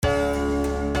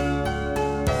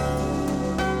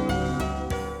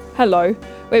Hello.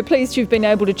 We're pleased you've been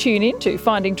able to tune in to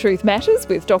Finding Truth Matters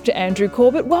with Dr. Andrew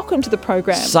Corbett. Welcome to the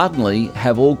program. Suddenly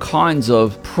have all kinds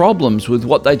of problems with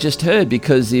what they just heard,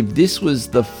 because if this was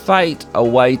the fate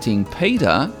awaiting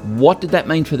Peter, what did that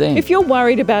mean for them? If you're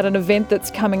worried about an event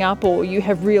that's coming up, or you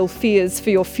have real fears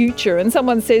for your future, and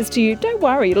someone says to you, "Don't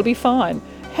worry, it'll be fine,"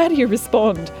 how do you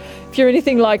respond? If you're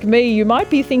anything like me, you might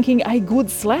be thinking a good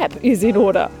slap is in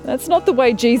order. That's not the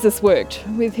way Jesus worked.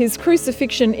 With his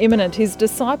crucifixion imminent, his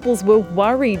disciples were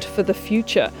worried for the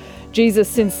future. Jesus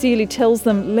sincerely tells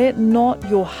them, "Let not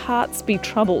your hearts be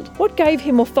troubled." What gave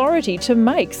him authority to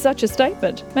make such a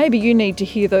statement? Maybe you need to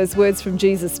hear those words from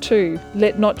Jesus too.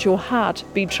 Let not your heart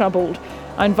be troubled.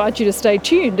 I invite you to stay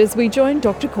tuned as we join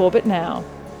Dr. Corbett now.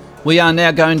 We are now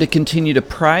going to continue to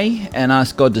pray and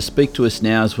ask God to speak to us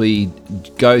now as we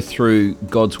go through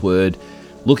God's Word,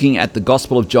 looking at the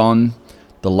Gospel of John,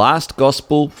 the last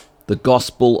Gospel, the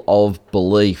Gospel of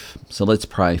belief. So let's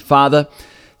pray. Father,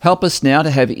 help us now to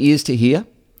have ears to hear.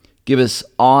 Give us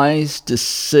eyes to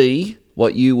see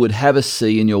what you would have us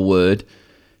see in your Word.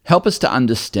 Help us to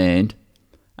understand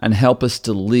and help us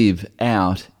to live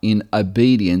out in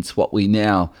obedience what we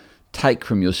now take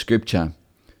from your Scripture.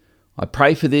 I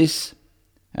pray for this,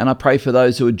 and I pray for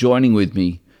those who are joining with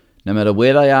me, no matter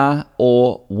where they are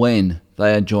or when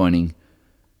they are joining.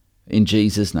 In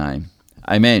Jesus' name,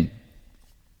 amen.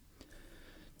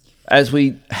 As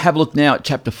we have a look now at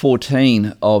chapter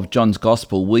 14 of John's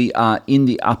Gospel, we are in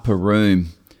the upper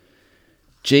room.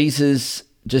 Jesus,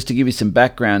 just to give you some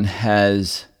background,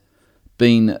 has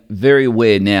been very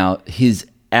aware now his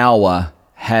hour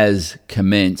has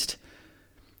commenced.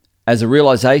 As a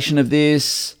realization of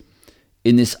this,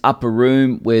 in this upper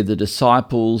room where the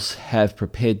disciples have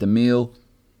prepared the meal,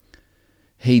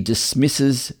 he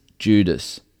dismisses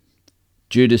Judas.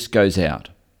 Judas goes out.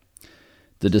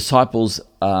 The disciples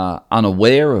are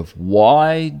unaware of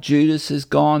why Judas has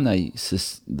gone.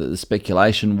 The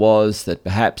speculation was that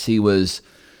perhaps he was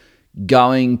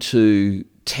going to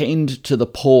tend to the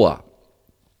poor.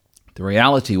 The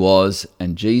reality was,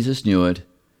 and Jesus knew it,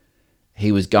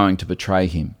 he was going to betray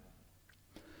him.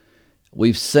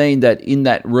 We've seen that in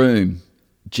that room,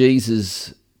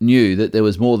 Jesus knew that there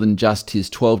was more than just his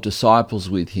 12 disciples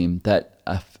with him, that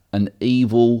an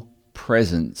evil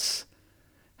presence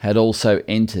had also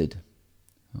entered.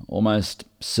 Almost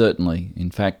certainly,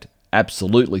 in fact,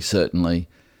 absolutely certainly,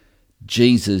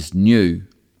 Jesus knew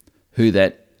who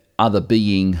that other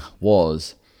being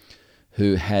was,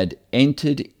 who had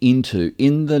entered into,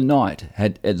 in the night,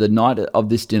 at the night of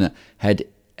this dinner,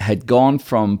 had gone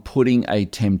from putting a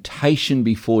temptation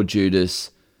before Judas,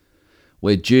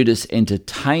 where Judas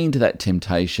entertained that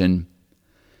temptation,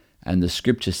 and the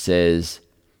scripture says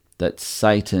that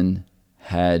Satan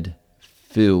had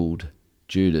filled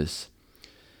Judas.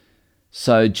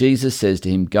 So Jesus says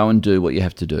to him, "Go and do what you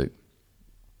have to do."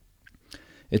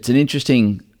 It's an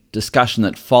interesting discussion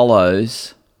that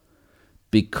follows,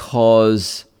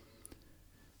 because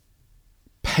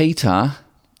Peter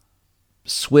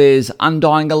swears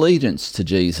undying allegiance to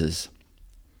Jesus.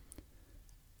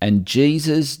 And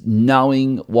Jesus,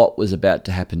 knowing what was about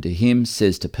to happen to him,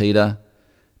 says to Peter,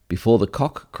 "Before the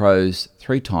cock crows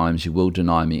 3 times, you will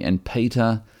deny me." And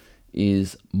Peter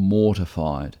is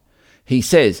mortified. He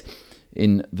says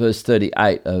in verse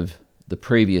 38 of the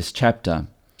previous chapter,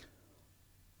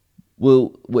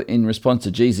 in response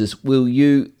to Jesus, "Will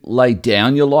you lay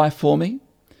down your life for me?"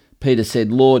 Peter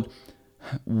said, "Lord,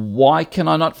 why can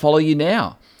I not follow you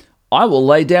now? I will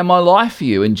lay down my life for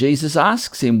you." And Jesus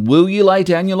asks him, "Will you lay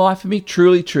down your life for me?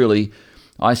 Truly, truly,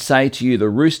 I say to you, the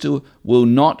rooster will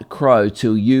not crow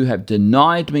till you have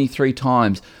denied me 3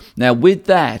 times. Now with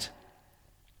that,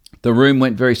 the room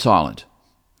went very silent.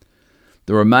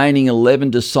 The remaining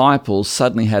 11 disciples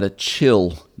suddenly had a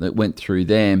chill that went through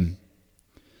them.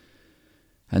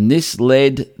 And this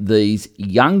led these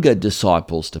younger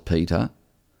disciples to Peter,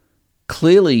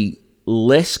 clearly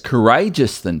less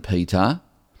courageous than Peter,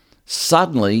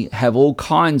 suddenly have all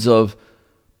kinds of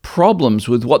problems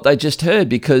with what they just heard,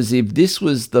 because if this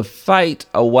was the fate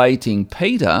awaiting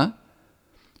Peter,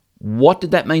 what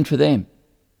did that mean for them?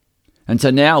 And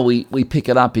so now we pick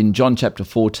it up in John chapter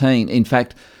 14. In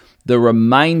fact, the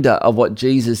remainder of what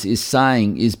Jesus is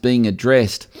saying is being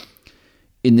addressed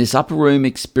in this upper room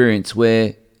experience,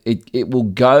 where it will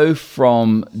go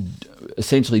from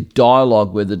essentially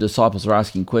dialogue where the disciples are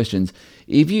asking questions.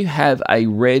 If you have a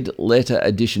red letter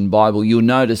edition Bible, you'll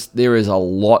notice there is a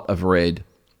lot of red.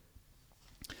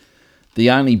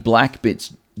 The only black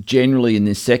bits generally in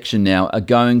this section now are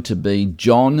going to be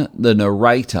John, the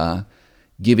narrator,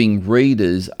 giving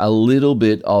readers a little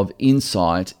bit of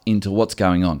insight into what's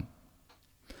going on.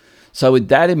 So with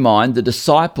that in mind, the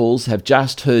disciples have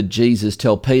just heard Jesus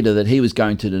tell Peter that he was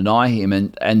going to deny him,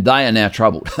 and they are now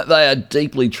troubled. They are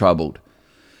deeply troubled.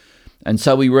 And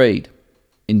so we read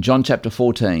in John chapter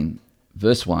 14,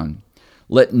 verse 1,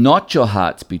 "Let not your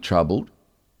hearts be troubled.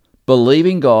 Believe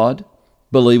in God,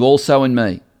 believe also in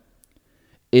me.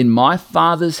 In my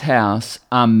Father's house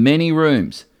are many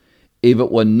rooms. If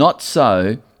it were not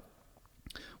so,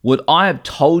 would I have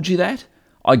told you that?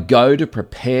 I go to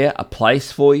prepare a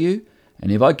place for you.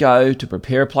 And if I go to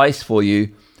prepare a place for you,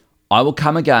 I will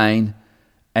come again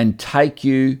and take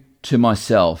you to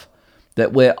myself,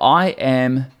 that where I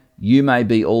am, you may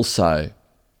be also."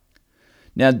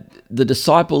 Now, the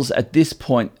disciples at this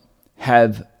point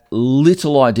have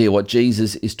little idea what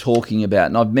Jesus is talking about.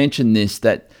 And I've mentioned this,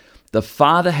 that the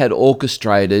Father had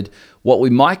orchestrated what we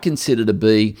might consider to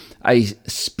be a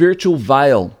spiritual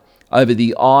veil over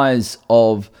the eyes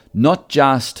of not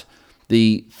just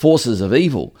the forces of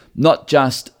evil, not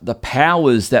just the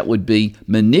powers that would be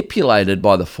manipulated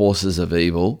by the forces of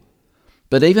evil,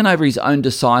 but even over his own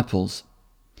disciples.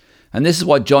 And this is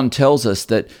why John tells us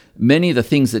that many of the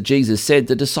things that Jesus said,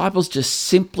 the disciples just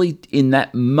simply in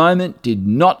that moment did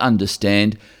not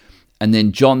understand. And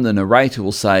then John, the narrator,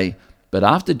 will say, but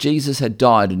after Jesus had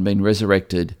died and been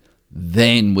resurrected,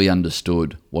 then we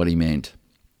understood what he meant.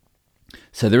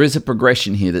 So there is a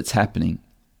progression here that's happening.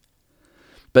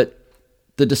 But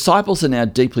the disciples are now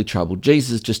deeply troubled.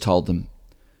 Jesus just told them,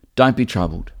 don't be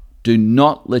troubled. Do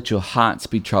not let your hearts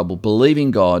be troubled. Believe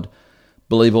in God.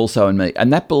 Believe also in me.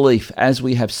 And that belief, as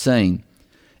we have seen,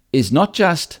 is not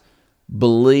just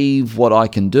believe what I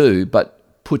can do,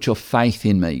 but put your faith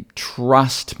in me.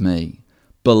 Trust me.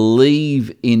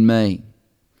 Believe in me.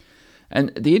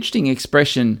 And the interesting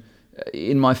expression,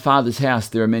 in my Father's house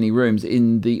there are many rooms.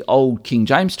 In the old King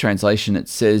James translation, it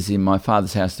says, in my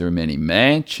Father's house there are many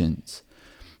mansions,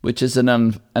 which is an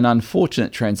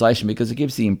unfortunate translation because it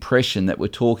gives the impression that we're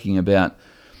talking about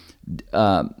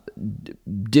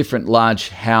different large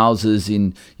houses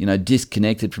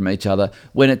disconnected from each other,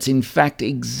 when it's in fact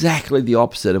exactly the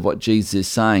opposite of what Jesus is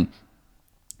saying.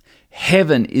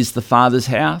 Heaven is the Father's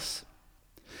house,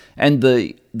 and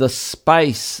the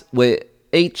space where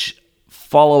each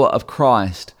follower of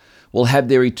Christ will have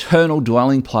their eternal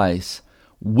dwelling place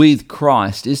with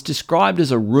Christ is described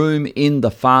as a room in the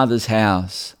Father's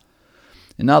house.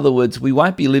 In other words, we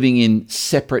won't be living in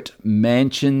separate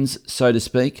mansions, so to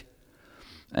speak.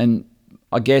 And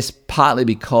I guess partly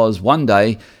because one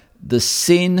day the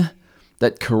sin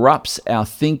that corrupts our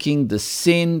thinking, the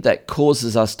sin that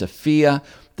causes us to fear,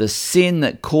 the sin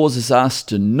that causes us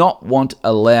to not want to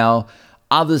allow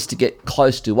others to get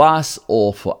close to us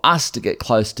or for us to get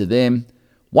close to them,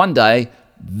 one day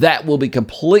that will be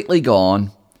completely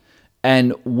gone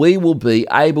and we will be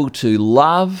able to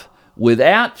love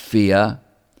without fear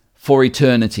for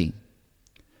eternity.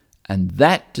 And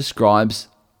that describes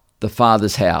the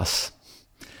Father's house.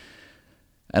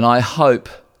 And I hope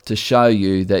to show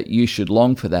you that you should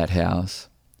long for that house.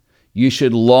 You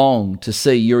should long to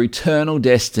see your eternal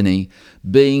destiny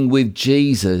being with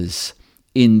Jesus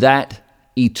in that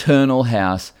eternal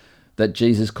house that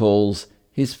Jesus calls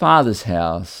his Father's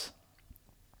house.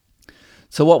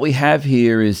 So what we have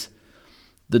here is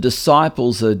the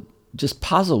disciples are just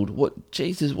puzzled.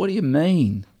 Jesus, what do you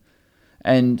mean?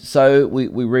 And so we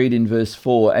read in verse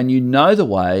 4, and you know the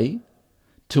way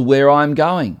to where I'm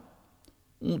going.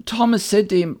 Thomas said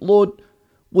to him, Lord,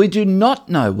 we do not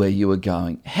know where you are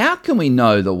going. How can we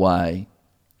know the way?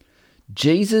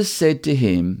 Jesus said to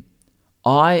him,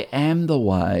 I am the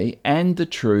way and the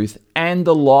truth and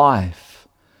the life.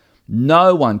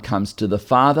 No one comes to the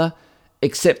Father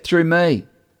except through me.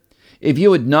 If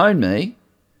you had known me,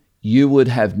 you would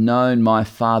have known my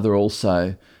Father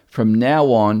also. From now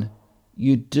on,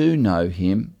 you do know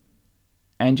him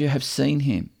and you have seen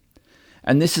him.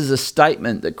 And this is a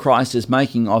statement that Christ is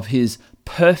making of his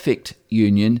perfect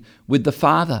union with the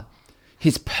Father.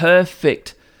 His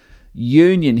perfect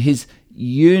union, his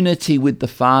unity with the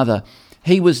Father.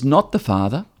 He was not the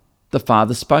Father. The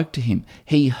Father spoke to him.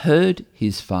 He heard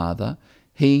his Father.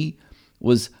 He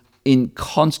was in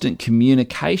constant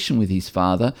communication with his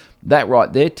Father. That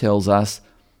right there tells us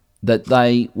that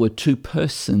they were two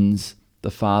persons,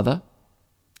 the Father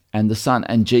and the Son.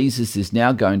 And Jesus is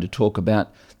now going to talk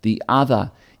about the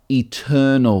other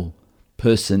eternal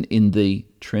person in the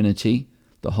Trinity,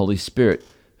 the Holy Spirit,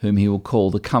 whom he will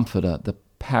call the Comforter, the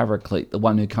Paraclete, the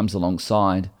one who comes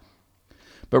alongside.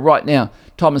 But right now,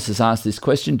 Thomas has asked this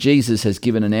question. Jesus has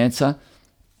given an answer.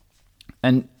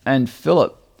 And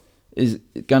Philip is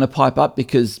going to pipe up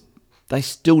because they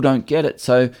still don't get it.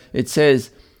 So it says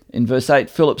in verse 8,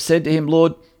 Philip said to him,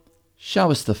 Lord,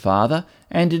 show us the Father,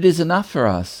 and it is enough for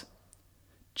us."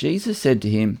 Jesus said to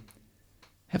him,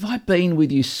 "Have I been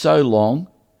with you so long,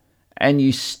 and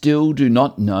you still do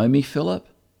not know me, Philip?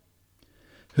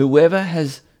 Whoever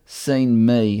has seen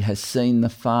me has seen the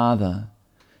Father.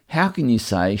 How can you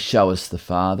say, 'Show us the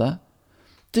Father'?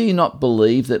 Do you not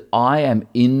believe that I am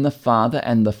in the Father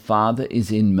and the Father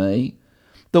is in me?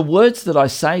 The words that I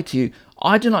say to you,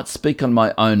 I do not speak on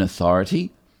my own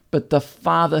authority, but the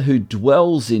Father who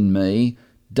dwells in me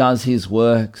does his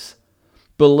works.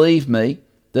 Believe me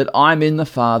that I'm in the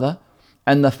Father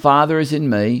and the Father is in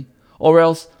me, or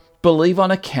else believe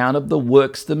on account of the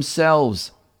works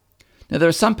themselves." Now, there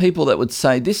are some people that would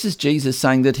say this is Jesus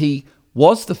saying that he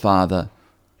was the Father.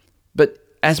 But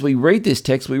as we read this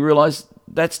text, we realize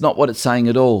that's not what it's saying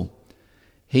at all.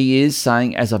 He is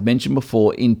saying, as I've mentioned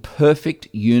before, in perfect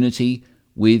unity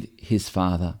with his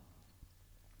Father.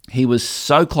 He was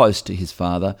so close to his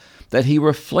Father that he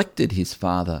reflected his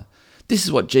Father. This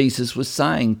is what Jesus was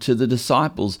saying to the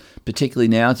disciples, particularly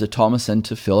now to Thomas and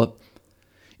to Philip.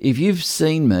 If you've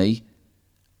seen me,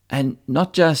 and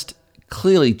not just,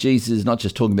 clearly Jesus is not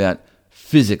just talking about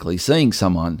physically seeing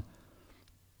someone,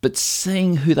 but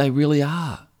seeing who they really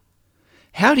are.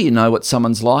 How do you know what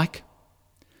someone's like?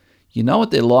 You know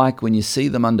what they're like when you see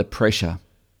them under pressure.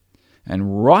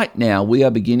 And right now we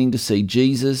are beginning to see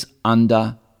Jesus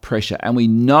under pressure. And we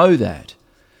know that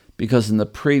because in the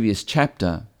previous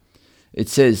chapter, it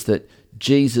says that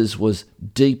Jesus was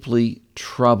deeply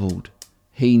troubled.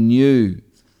 He knew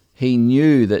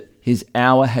that his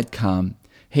hour had come.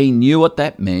 He knew what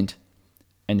that meant,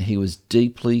 and he was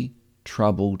deeply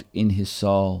troubled in his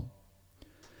soul.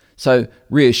 So,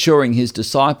 reassuring his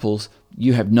disciples,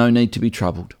 you have no need to be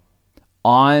troubled.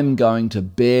 I'm going to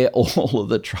bear all of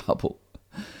the trouble.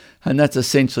 And that's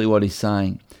essentially what he's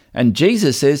saying. And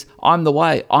Jesus says, I'm the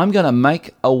way. I'm going to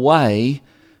make a way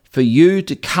for you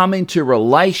to come into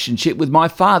relationship with my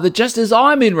Father, just as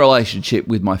I'm in relationship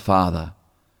with my Father.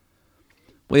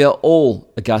 We are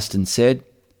all, Augustine said,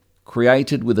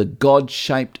 created with a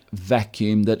God-shaped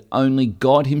vacuum that only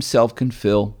God himself can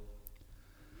fill.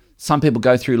 Some people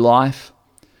go through life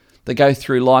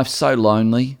so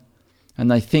lonely,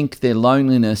 and they think their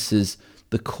loneliness is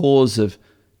the cause of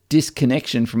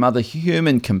disconnection from other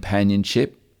human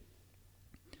companionship,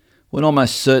 when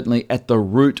almost certainly at the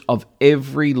root of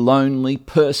every lonely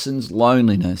person's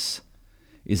loneliness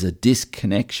is a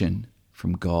disconnection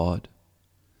from God.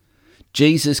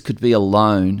 Jesus could be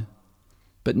alone,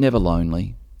 but never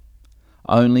lonely.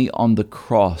 Only on the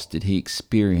cross did he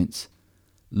experience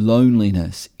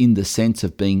loneliness in the sense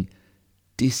of being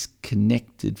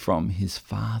disconnected from his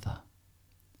Father.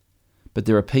 But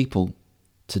there are people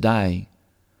today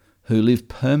who live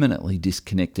permanently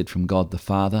disconnected from God the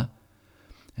Father,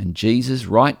 and Jesus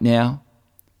right now,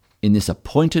 in this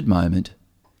appointed moment,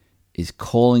 is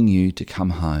calling you to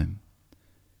come home.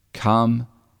 Come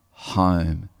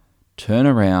home. Turn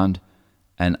around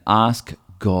and ask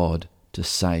God to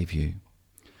save you.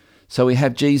 So we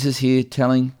have Jesus here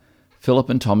telling Philip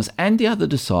and Thomas and the other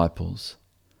disciples,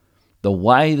 the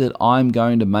way that I'm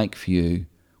going to make for you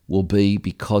will be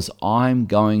because I'm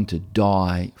going to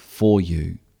die for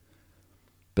you.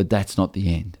 But that's not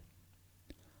the end.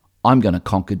 I'm going to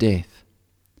conquer death.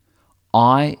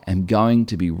 I am going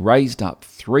to be raised up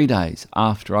 3 days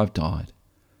after I've died.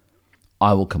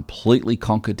 I will completely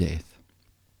conquer death.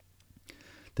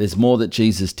 There's more that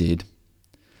Jesus did.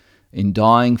 In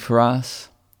dying for us,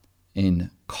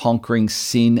 in conquering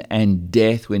sin and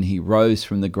death when he rose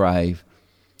from the grave,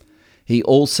 he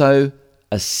also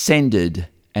ascended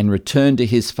and returned to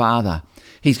his Father.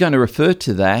 He's going to refer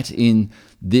to that in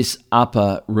this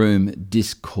upper room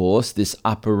discourse, this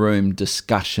upper room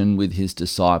discussion with his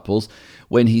disciples,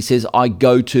 when he says, I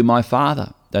go to my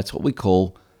Father. That's what we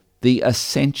call the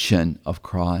ascension of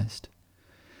Christ.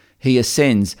 He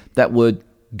ascends, that word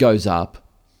goes up.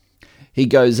 He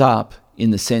goes up in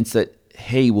the sense that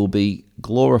he will be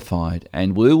glorified,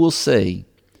 and we will see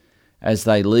as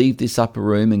they leave this upper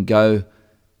room and go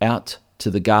out to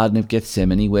the Garden of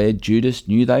Gethsemane, where Judas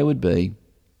knew they would be,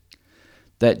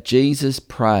 that Jesus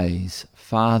prays,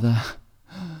 Father,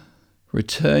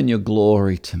 return your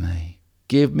glory to me.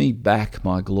 Give me back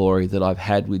my glory that I've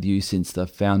had with you since the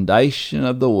foundation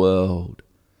of the world.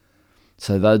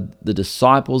 So the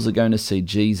disciples are going to see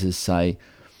Jesus say,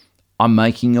 I'm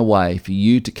making a way for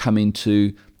you to come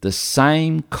into the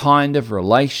same kind of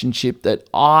relationship that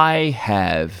I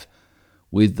have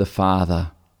with the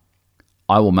Father.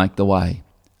 I will make the way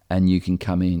and you can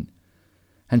come in.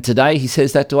 And today he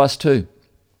says that to us too.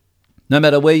 No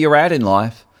matter where you're at in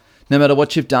life, no matter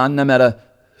what you've done, no matter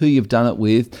who you've done it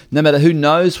with, no matter who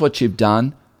knows what you've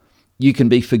done, you can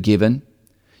be forgiven.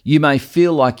 You may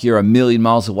feel like you're a million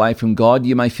miles away from God.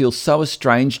 You may feel so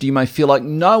estranged. You may feel like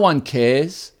no one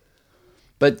cares.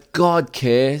 But God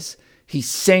cares. He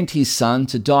sent his Son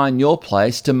to die in your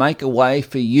place to make a way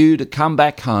for you to come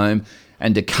back home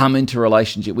and to come into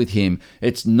relationship with him.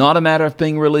 It's not a matter of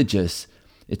being religious.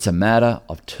 It's a matter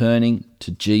of turning to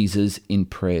Jesus in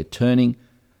prayer, turning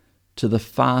to the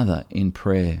Father in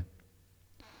prayer.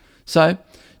 So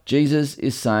Jesus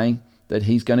is saying that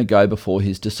he's going to go before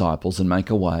his disciples and make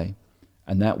a way,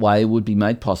 and that way would be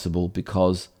made possible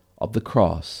because of the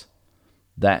cross.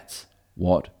 That's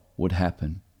what would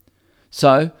happen.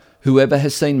 So whoever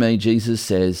has seen me, Jesus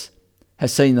says,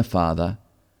 has seen the Father,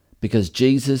 because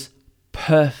Jesus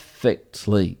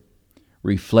perfectly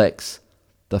reflects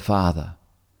the Father.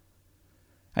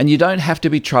 And you don't have to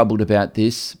be troubled about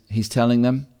this, he's telling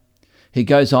them. He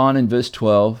goes on in verse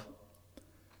 12,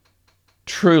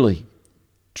 Truly,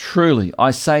 truly,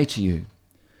 I say to you,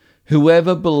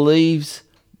 whoever believes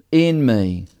in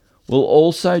me will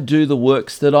also do the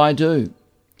works that I do,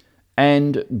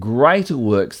 and greater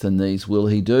works than these will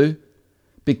he do,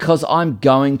 because I'm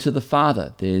going to the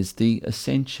Father. There's the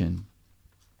ascension.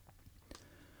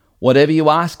 Whatever you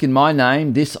ask in my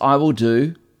name, this I will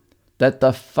do, that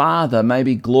the Father may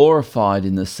be glorified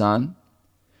in the Son.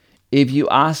 If you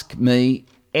ask me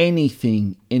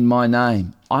anything in my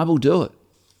name, I will do it.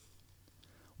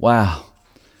 Wow,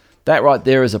 that right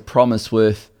there is a promise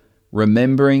worth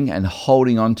remembering and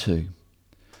holding on to.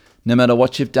 No matter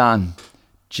what you've done,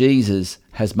 Jesus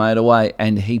has made a way,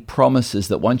 and he promises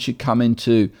that once you come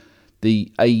into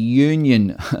a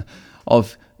union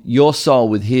of your soul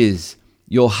with his,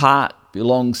 your heart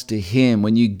belongs to him.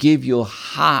 When you give your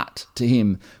heart to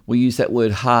him, we use that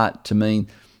word heart to mean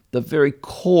the very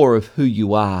core of who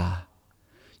you are.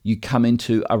 You come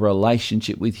into a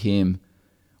relationship with him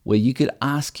where you could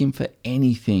ask him for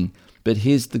anything. But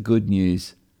here's the good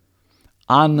news.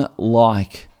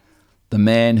 Unlike the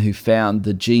man who found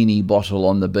the genie bottle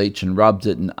on the beach and rubbed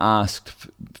it and asked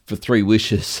for 3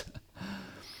 wishes,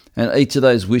 and each of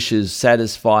those wishes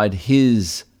satisfied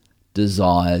his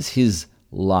desires, his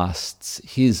lusts,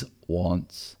 his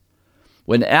wants.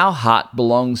 When our heart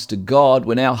belongs to God,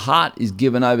 when our heart is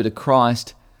given over to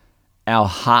Christ, our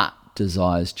heart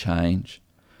desires change.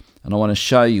 And I want to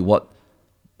show you what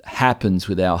happens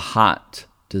with our heart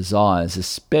desires,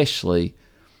 especially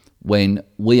when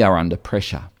we are under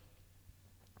pressure.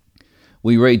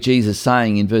 We read Jesus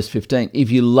saying in verse 15, if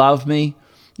you love me,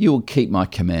 you will keep my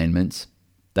commandments.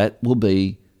 That will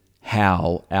be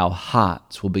how our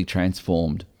hearts will be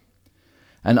transformed.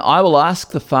 And I will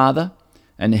ask the Father,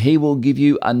 and he will give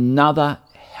you another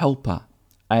helper,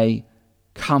 a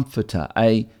comforter,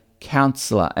 a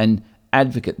counselor, an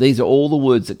advocate. These are all the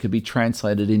words that could be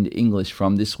translated into English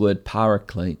from this word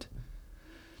paraclete.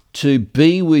 To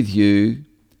be with you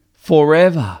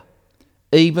forever,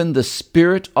 even the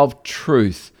Spirit of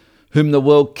truth, whom the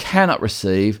world cannot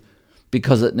receive,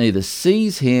 because it neither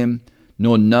sees him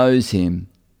nor knows him.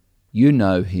 You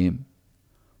know him,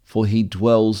 for he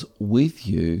dwells with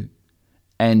you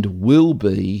and will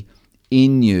be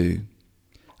in you.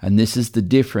 And this is the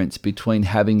difference between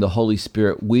having the Holy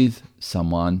Spirit with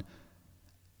someone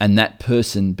and that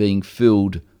person being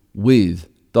filled with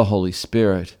the Holy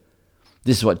Spirit.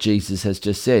 This is what Jesus has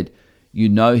just said. You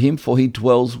know him, for he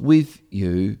dwells with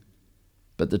you.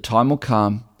 But the time will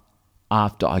come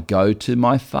after I go to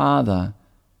my Father,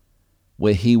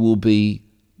 where he will be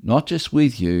not just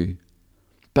with you,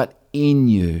 but in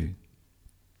you.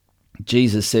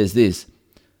 Jesus says this,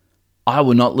 I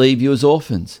will not leave you as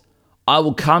orphans. I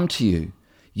will come to you.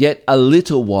 Yet a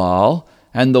little while,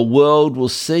 and the world will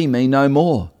see me no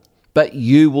more. But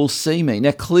you will see me.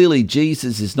 Now clearly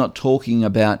Jesus is not talking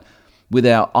about with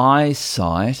our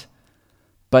eyesight,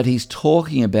 but he's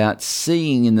talking about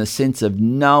seeing in the sense of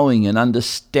knowing and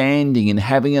understanding and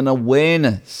having an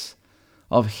awareness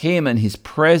of him and his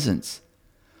presence.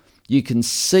 You can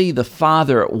see the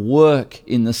Father at work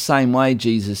in the same way,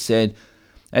 Jesus said,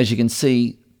 as you can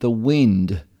see the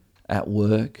wind at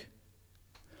work.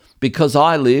 Because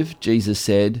I live, Jesus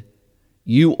said,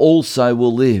 you also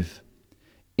will live.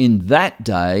 In that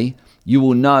day, you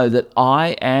will know that I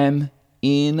am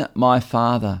in my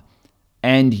Father,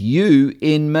 and you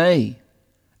in me,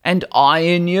 and I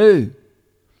in you.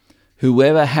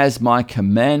 Whoever has my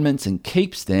commandments and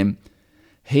keeps them,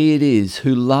 he it is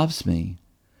who loves me.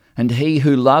 And he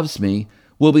who loves me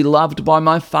will be loved by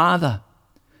my Father,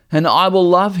 and I will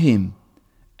love him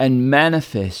and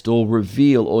manifest or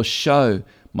reveal or show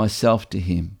myself to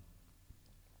him.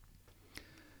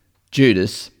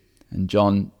 Judas, and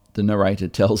John the narrator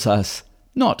tells us,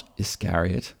 not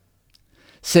Iscariot,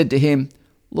 said to him,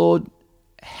 Lord,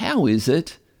 how is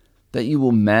it that you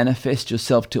will manifest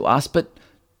yourself to us,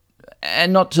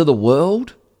 and not to the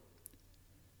world?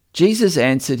 Jesus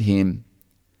answered him,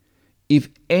 If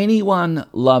anyone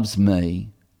loves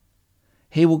me,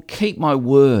 he will keep my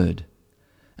word,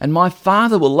 and my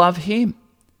Father will love him,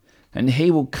 and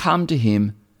he will come to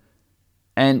him,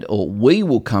 or we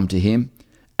will come to him,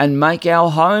 and make our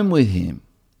home with him.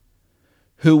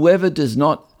 Whoever does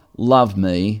not love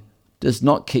me does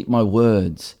not keep my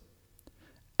words.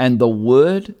 And the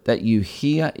word that you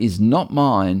hear is not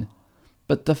mine,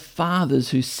 but the Father's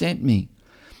who sent me.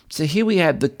 So here we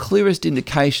have the clearest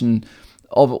indication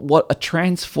of what a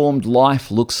transformed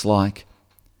life looks like.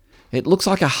 It looks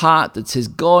like a heart that says,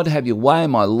 God, have your way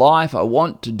in my life. I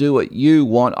want to do what you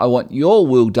want. I want your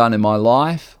will done in my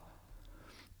life.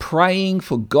 Praying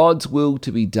for God's will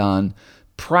to be done.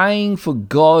 Praying for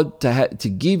God to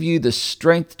give you the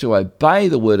strength to obey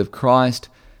the word of Christ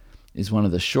is one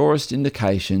of the surest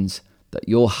indications that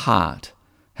your heart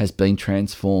has been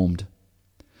transformed.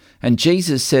 And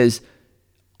Jesus says,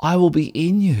 I will be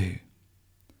in you.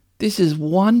 This is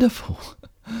wonderful.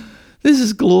 This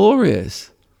is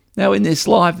glorious. Now in this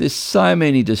life, there's so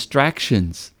many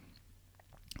distractions.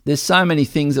 There's so many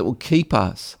things that will keep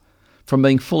us from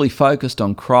being fully focused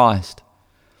on Christ.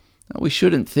 We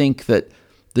shouldn't think that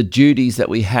the duties that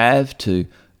we have to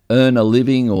earn a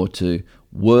living or to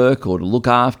work or to look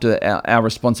after our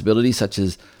responsibilities, such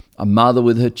as a mother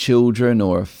with her children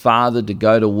or a father to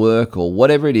go to work or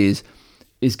whatever it is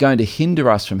going to hinder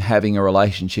us from having a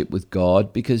relationship with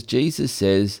God, because Jesus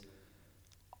says,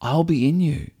 I'll be in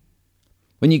you.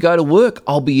 When you go to work,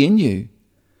 I'll be in you.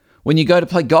 When you go to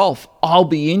play golf, I'll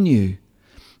be in you.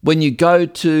 When you go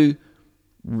to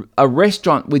a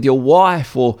restaurant with your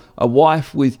wife or a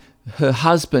wife with her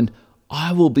husband,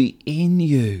 I will be in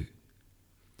you.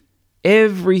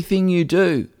 Everything you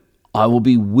do, I will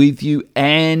be with you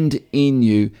and in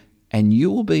you, and you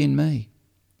will be in me.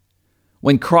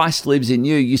 When Christ lives in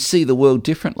you, you see the world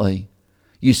differently.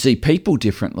 You see people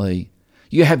differently.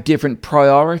 You have different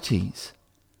priorities.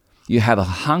 You have a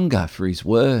hunger for his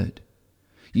word.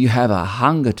 You have a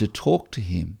hunger to talk to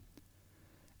him.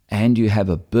 And you have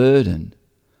a burden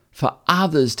for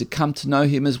others to come to know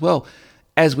him as well.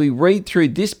 As we read through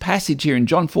this passage here in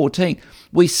John 14,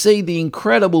 we see the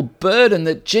incredible burden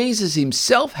that Jesus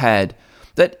himself had,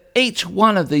 that each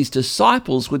one of these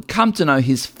disciples would come to know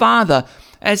his Father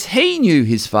as he knew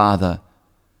his Father.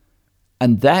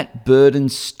 And that burden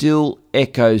still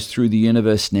echoes through the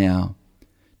universe now.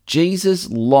 Jesus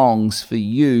longs for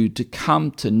you to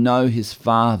come to know his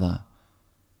Father.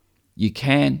 You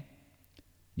can.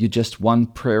 You're just one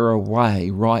prayer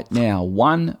away right now,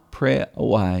 one prayer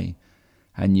away,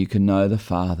 and you can know the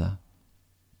Father.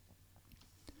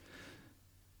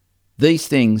 These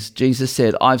things, Jesus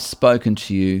said, I've spoken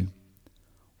to you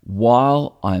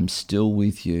while I am still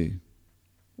with you.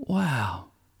 Wow.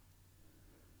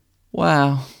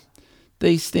 Wow.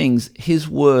 These things, his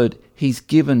word, he's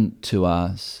given to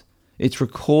us. It's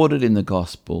recorded in the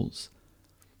Gospels.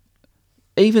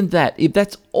 Even that, if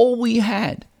that's all we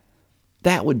had,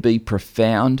 that would be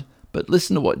profound. But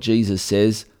listen to what Jesus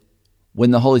says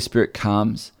when the Holy Spirit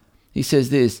comes. He says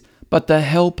this, but the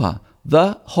Helper,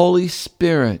 the Holy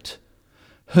Spirit,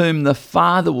 whom the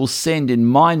Father will send in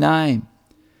my name,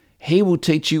 he will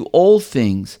teach you all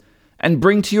things and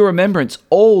bring to your remembrance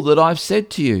all that I've said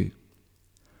to you.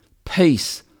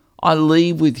 Peace I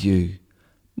leave with you.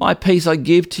 My peace I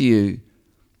give to you.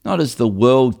 Not as the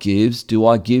world gives, do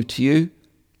I give to you.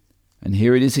 And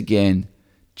here it is again,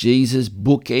 Jesus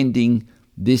bookending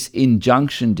this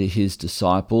injunction to his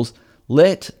disciples.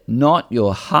 Let not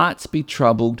your hearts be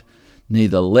troubled,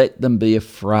 neither let them be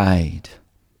afraid.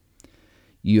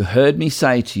 You heard me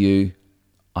say to you,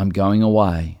 I'm going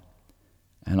away,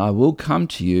 and I will come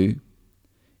to you.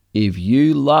 If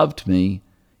you loved me,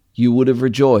 you would have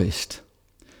rejoiced,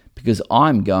 because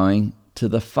I'm going to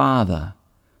the Father,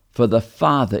 for the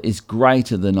Father is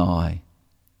greater than I.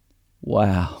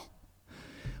 Wow.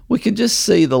 We can just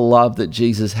see the love that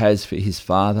Jesus has for his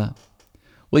Father.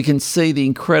 We can see the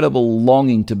incredible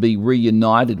longing to be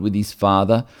reunited with his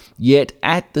Father, yet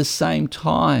at the same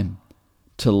time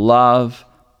to love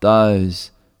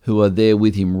those who are there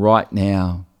with him right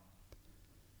now.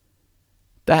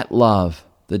 That love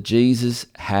that Jesus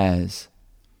has,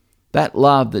 that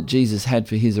love that Jesus had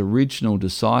for his original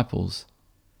disciples,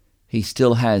 he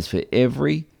still has for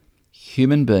every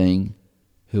human being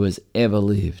who has ever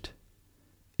lived.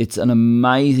 It's an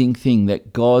amazing thing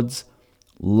that God's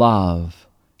love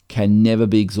can never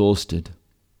be exhausted.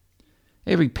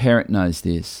 Every parent knows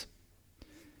this.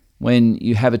 When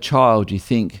you have a child, you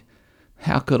think,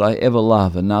 How could I ever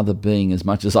love another being as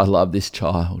much as I love this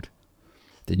child?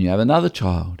 Then you have another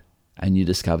child and you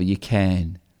discover you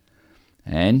can.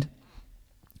 And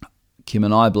Kim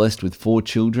and I are blessed with 4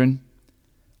 children.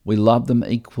 We love them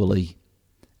equally,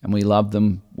 and we love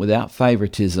them without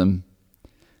favoritism,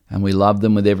 and we love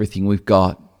them with everything we've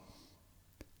got.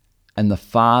 And the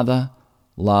Father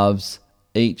loves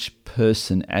each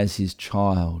person as his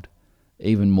child,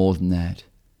 even more than that.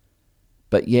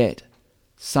 But yet,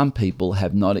 some people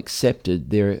have not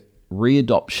accepted their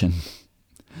readoption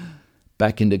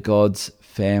back into God's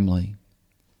family.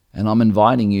 And I'm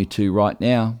inviting you to right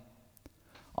now.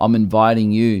 I'm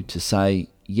inviting you to say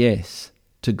yes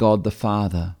to God the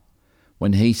Father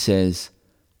when he says,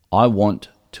 I want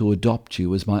to adopt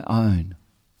you as my own.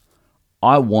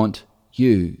 I want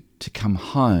you to come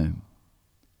home.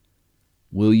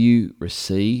 Will you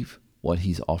receive what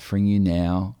he's offering you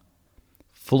now?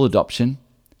 Full adoption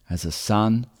as a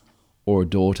son or a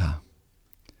daughter.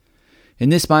 In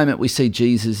this moment, we see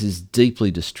Jesus is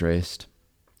deeply distressed.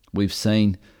 We've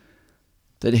seen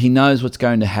that he knows what's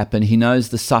going to happen. He knows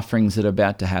the sufferings that are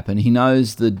about to happen. He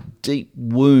knows the deep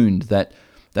wound, that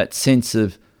sense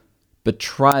of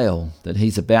betrayal that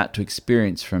he's about to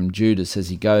experience from Judas as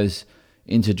he goes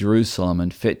into Jerusalem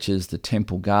and fetches the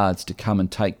temple guards to come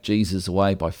and take Jesus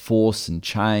away by force and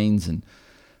chains and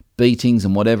beatings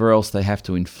and whatever else they have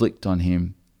to inflict on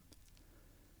him.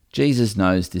 Jesus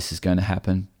knows this is going to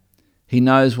happen. He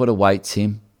knows what awaits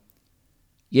him.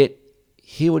 Yet,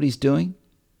 hear what he's doing?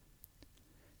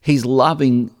 He's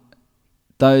loving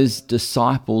those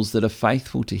disciples that are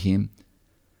faithful to him.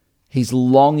 He's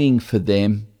longing for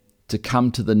them to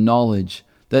come to the knowledge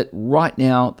that right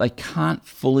now they can't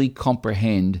fully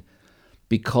comprehend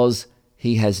because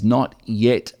he has not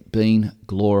yet been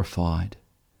glorified.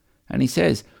 And he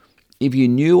says, if you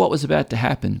knew what was about to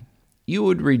happen, you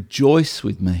would rejoice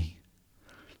with me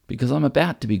because I'm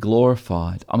about to be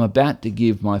glorified. I'm about to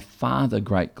give my Father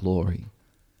great glory.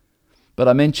 But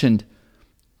I mentioned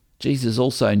Jesus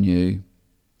also knew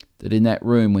that in that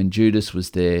room when Judas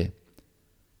was there,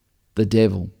 the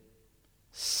devil,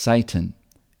 Satan,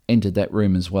 entered that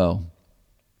room as well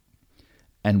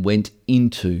and went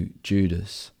into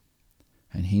Judas.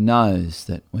 And he knows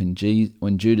that when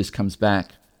Judas comes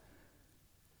back,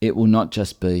 it will not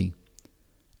just be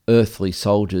earthly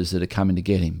soldiers that are coming to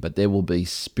get him, but there will be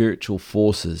spiritual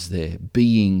forces there,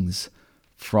 beings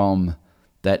from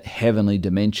that heavenly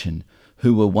dimension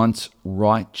who were once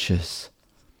righteous,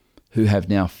 who have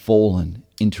now fallen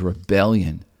into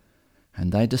rebellion,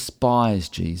 and they despise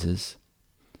Jesus.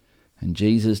 And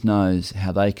Jesus knows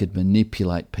how they could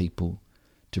manipulate people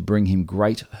to bring him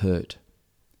great hurt.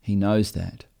 He knows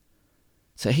that.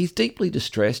 So he's deeply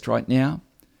distressed right now.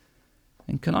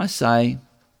 And can I say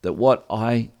that what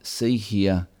I see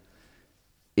here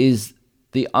is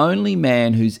the only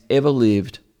man who's ever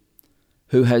lived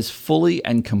who has fully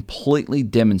and completely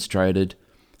demonstrated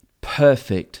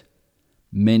perfect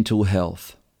mental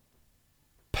health.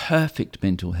 Perfect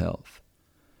mental health.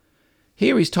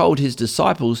 Here he's told his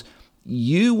disciples,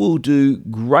 you will do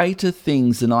greater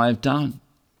things than I have done.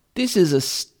 This is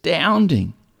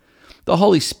astounding. The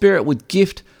Holy Spirit would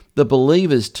gift the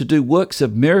believers to do works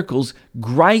of miracles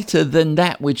greater than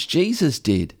that which Jesus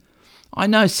did. I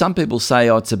know some people say,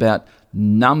 it's about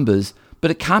numbers,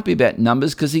 but it can't be about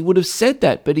numbers because he would have said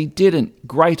that, but he didn't.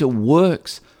 Greater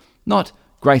works, not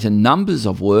greater numbers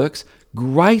of works,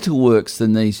 greater works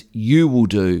than these you will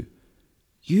do.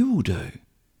 You will do.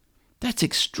 That's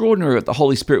extraordinary what the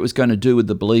Holy Spirit was going to do with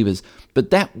the believers, but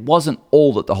that wasn't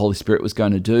all that the Holy Spirit was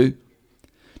going to do.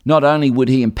 Not only would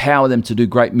he empower them to do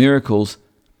great miracles,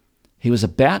 he was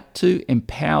about to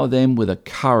empower them with a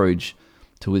courage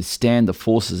to withstand the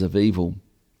forces of evil.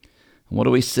 And what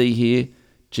do we see here?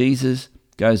 Jesus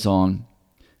goes on,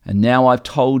 and now I've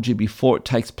told you before it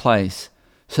takes place,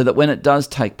 so that when it does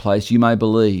take place, you may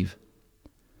believe.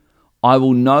 I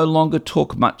will no longer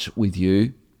talk much with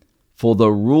you, for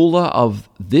the ruler of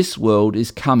this world is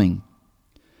coming.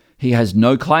 He has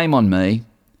no claim on me,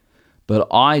 but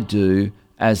I do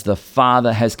as the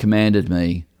Father has commanded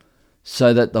me,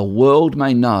 so that the world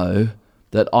may know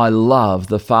that I love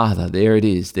the Father. There it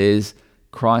is. There's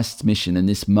Christ's mission in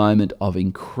this moment of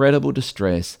incredible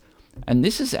distress. And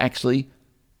this is actually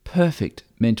perfect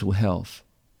mental health.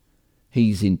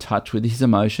 He's in touch with his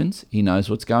emotions. He knows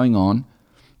what's going on.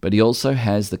 But he also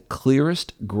has the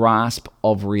clearest grasp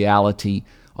of reality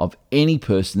of any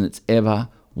person that's ever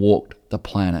walked the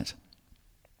planet.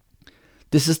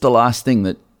 This is the last thing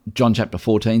that John chapter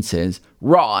 14 says,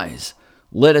 rise,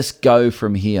 let us go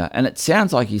from here. And it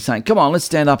sounds like he's saying, come on, let's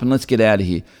stand up and let's get out of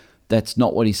here. That's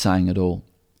not what he's saying at all.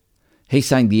 He's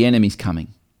saying the enemy's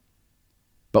coming.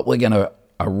 but we're going to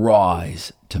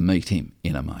arise to meet him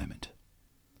in a moment.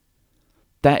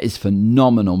 That is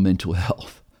phenomenal mental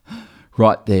health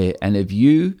right there. And if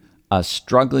you are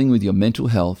struggling with your mental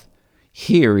health,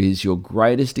 here is your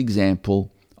greatest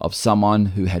example of someone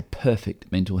who had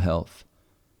perfect mental health.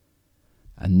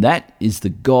 And that is the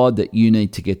God that you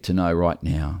need to get to know right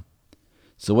now.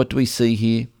 So what do we see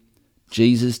here?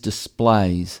 Jesus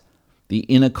displays the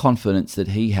inner confidence that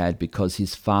he had because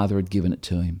his Father had given it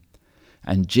to him.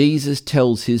 And Jesus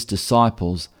tells his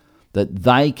disciples that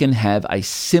they can have a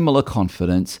similar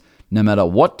confidence no matter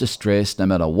what distress, no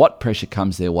matter what pressure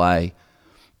comes their way,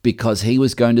 because he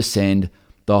was going to send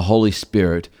the Holy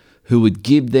Spirit who would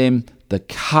give them the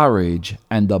courage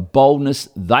and the boldness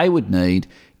they would need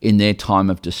in their time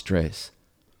of distress.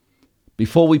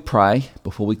 Before we pray,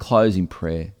 before we close in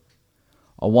prayer,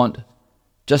 I want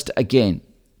just again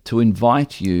to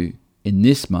invite you in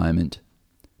this moment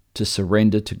to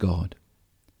surrender to God.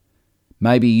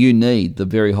 Maybe you need the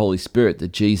very Holy Spirit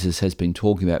that Jesus has been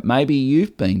talking about. Maybe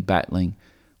you've been battling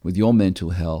with your mental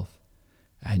health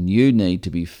and you need to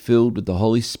be filled with the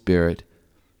Holy Spirit,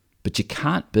 but you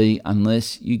can't be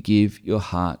unless you give your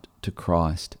heart to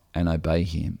Christ and obey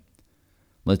him.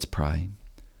 Let's pray.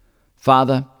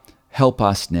 Father, help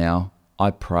us now, I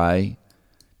pray,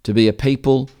 to be a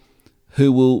people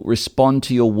who will respond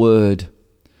to your word,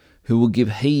 who will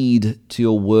give heed to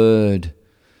your word,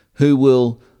 who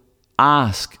will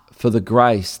ask for the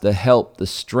grace, the help, the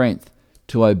strength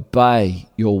to obey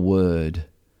your word.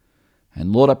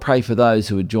 And Lord, I pray for those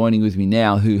who are joining with me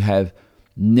now who have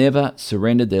never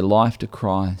surrendered their life to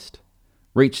Christ.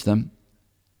 Reach them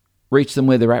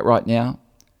where they're at right now.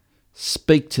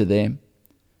 Speak to them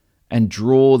and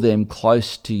draw them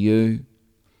close to you.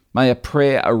 May a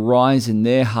prayer arise in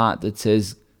their heart that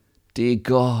says, Dear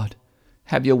God,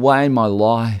 have your way in my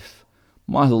life.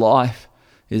 My life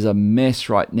is a mess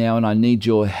right now and I need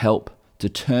your help to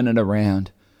turn it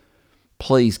around.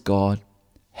 Please, God,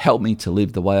 help me to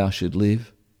live the way I should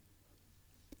live.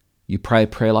 You pray a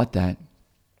prayer like that,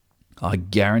 I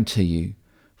guarantee you,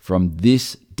 from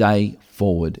this day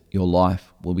forward, your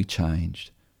life will be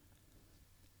changed.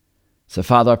 So,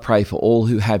 Father, I pray for all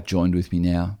who have joined with me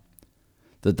now,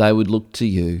 that they would look to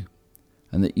you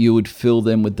and that you would fill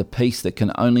them with the peace that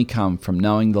can only come from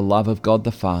knowing the love of God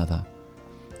the Father,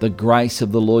 the grace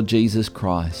of the Lord Jesus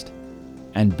Christ,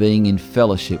 and being in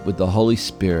fellowship with the Holy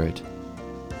Spirit.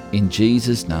 In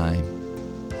Jesus' name,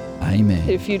 amen.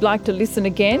 If you'd like to listen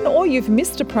again or you've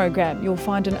missed a program, you'll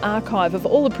find an archive of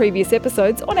all the previous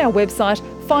episodes on our website,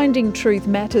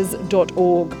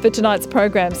 findingtruthmatters.org. For tonight's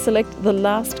program, select The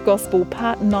Last Gospel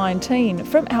Part 19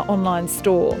 from our online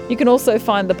store. You can also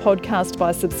find the podcast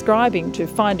by subscribing to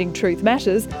Finding Truth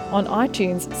Matters on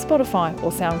iTunes, Spotify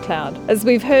or SoundCloud. As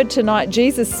we've heard tonight,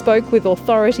 Jesus spoke with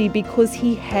authority because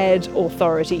he had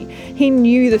authority. He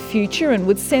knew the future and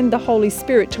would send the Holy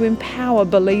Spirit to empower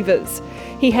believers.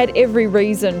 He had every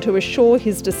reason to assure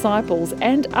his disciples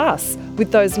and us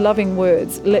with those loving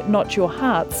words, "Let not your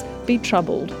hearts be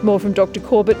troubled." More from Dr.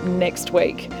 Corbett next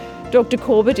week. Dr.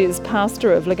 Corbett is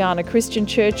pastor of Legana Christian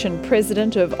Church and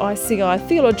president of ICI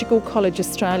Theological College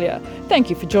Australia.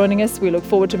 Thank you for joining us. We look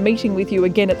forward to meeting with you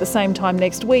again at the same time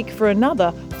next week for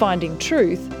another Finding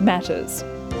Truth Matters.